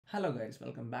Hello guys,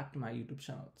 welcome back to my YouTube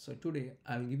channel. So today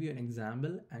I'll give you an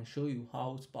example and show you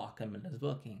how Spark ML is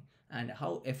working and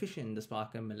how efficient the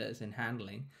Spark ML is in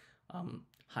handling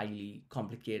highly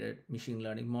complicated machine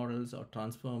learning models or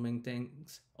transforming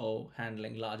things or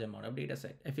handling large amount of data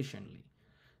set efficiently.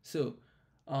 So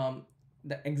um,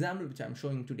 the example which I'm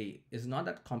showing today is not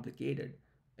that complicated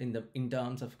in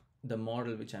terms of the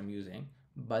model which I'm using,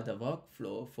 but the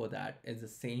workflow for that is the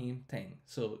same thing.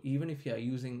 So even if you're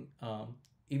using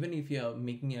even if you're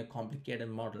making a complicated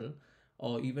model,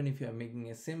 or even if you're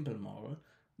making a simple model,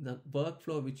 the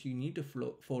workflow which you need to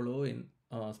follow in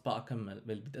Spark ML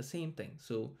will be the same thing.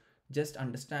 So just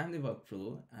understand the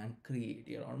workflow and create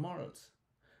your own models.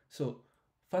 So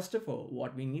first of all,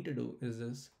 what we need to do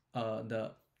is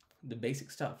the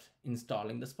basic stuff: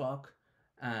 installing the Spark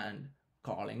and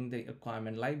calling the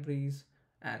requirement libraries,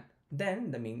 and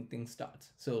then the main thing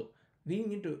starts. So we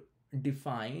need to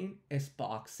define a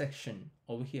Spark section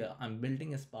over here. I'm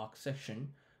building a Spark section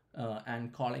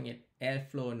and calling it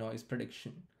airflow noise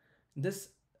prediction. This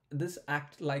this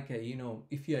act like a,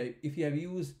 if you have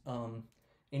used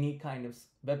any kind of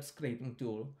web scraping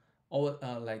tool, or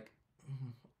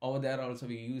over there also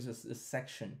we use this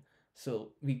section.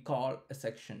 So we call a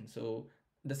section. So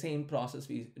the same process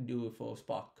we do for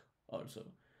Spark also.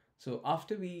 So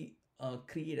after we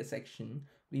create a section,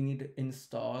 we need to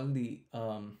install the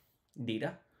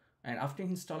data. And after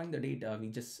installing the data, we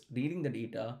just reading the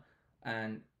data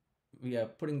and we are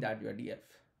putting that to a DF.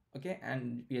 Okay,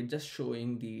 and we are just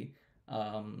showing the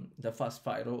first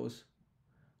 5 rows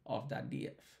of that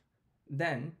DF.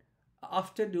 Then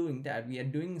after doing that, we are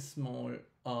doing a small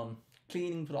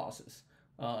cleaning process,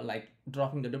 like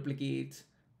dropping the duplicates,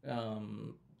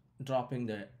 um, dropping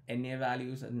the NA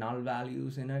values and null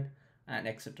values in it, and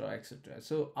etc etc.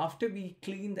 So after we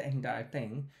clean the entire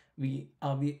thing, we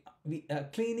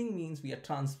cleaning means we are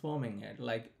transforming it.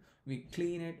 Like we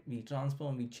clean it, we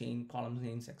transform, we change column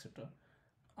names, etc.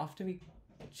 After we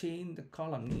change the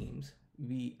column names,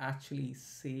 we actually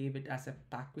save it as a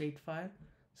pack-weight file,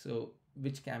 so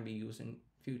which can be used in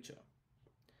future.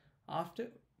 After,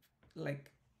 like,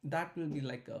 that will be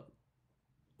like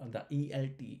the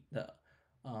ELT, the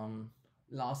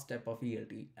last step of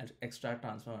ELT, extract,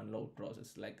 transform, and load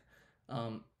process. Like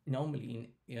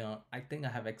normally, I think I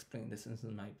have explained this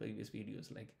in my previous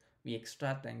videos. Like we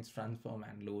extract things, transform,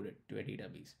 and load it to a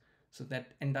database. So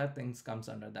that entire things comes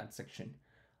under that section.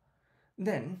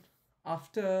 Then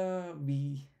after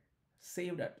we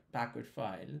save that package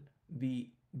file,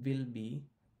 we will be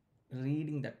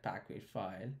reading that package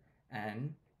file.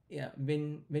 And yeah,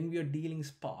 when we are dealing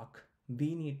Spark,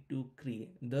 we need to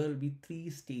create, there will be 3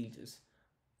 stages.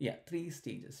 Yeah, 3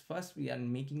 stages. First, we are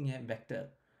making a vector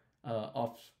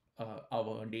of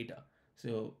our data.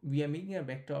 So we are making a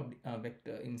vector of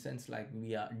vector in sense like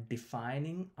we are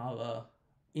defining our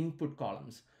input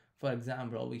columns. For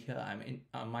example, over here,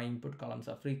 my input columns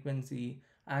are frequency,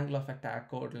 angle of attack,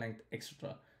 code length,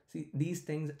 etc. See, these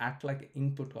things act like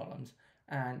input columns,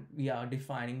 and we are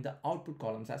defining the output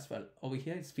columns as well. Over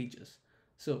here, it's features.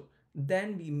 So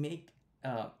then we make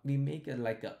a,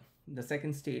 like a, the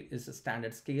second state is a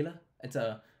standard scalar. It's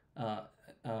a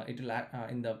it will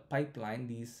in the pipeline,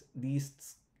 these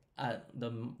the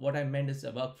what I meant is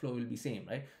the workflow will be same,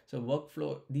 right? So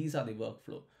workflow, these are the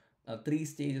workflow. 3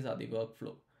 stages are the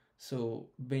workflow. So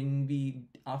when we,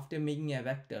 after making a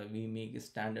vector, we make a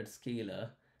standard scalar,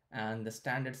 and the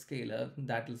standard scalar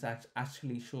that is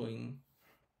actually showing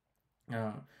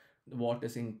uh, what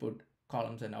is input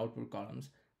columns and output columns.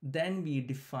 Then we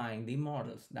define the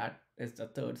models. That is the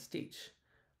third stage.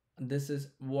 This is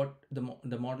what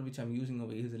the model which I'm using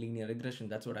over here is a linear regression.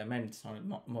 That's what I meant. It's not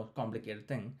a more complicated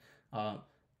thing.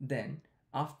 Then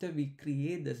after we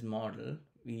create this model,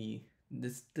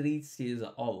 this 3 stages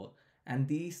are over, and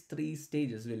these 3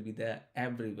 stages will be there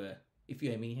everywhere. If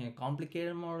you are making a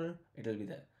complicated model, it will be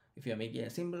there. If you are making a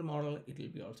simple model, it will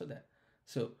be also there.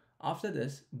 So after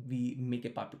this, we make a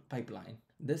pipeline.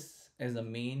 This is the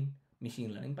main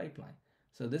machine learning pipeline.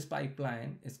 So this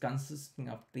pipeline is consisting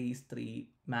of these 3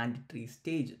 mandatory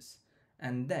stages.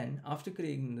 And then after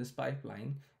creating this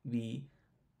pipeline, we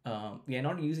are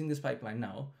not using this pipeline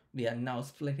now. We are now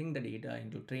splitting the data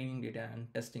into training data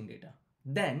and testing data.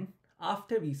 Then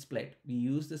after we split, we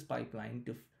use this pipeline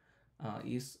to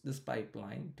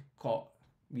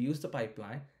we use the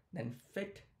pipeline, then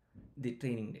fit the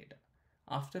training data.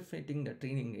 After fitting the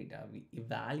training data, we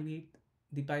evaluate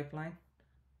the pipeline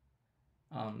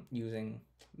using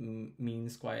mean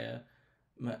square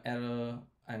error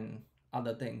and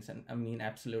other things, and mean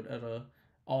absolute error,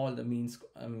 all the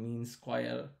mean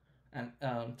square, and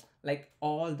like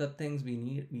all the things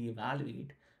we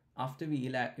evaluate. After we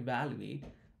evaluate,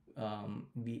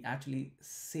 we actually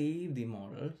save the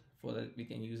model for that we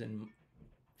can use in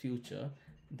future.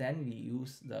 Then we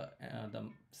use the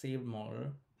saved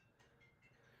model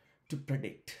to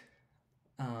predict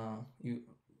you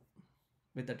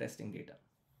with the testing data.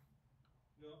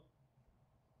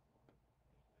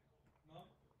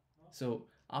 So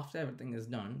after everything is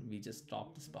done, we just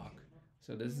stop the Spark.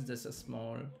 So this is just a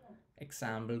small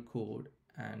example code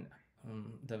and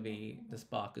the way the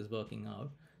Spark is working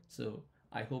out. So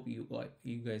I hope you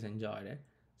guys enjoyed it.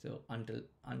 So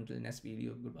until next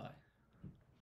video, goodbye.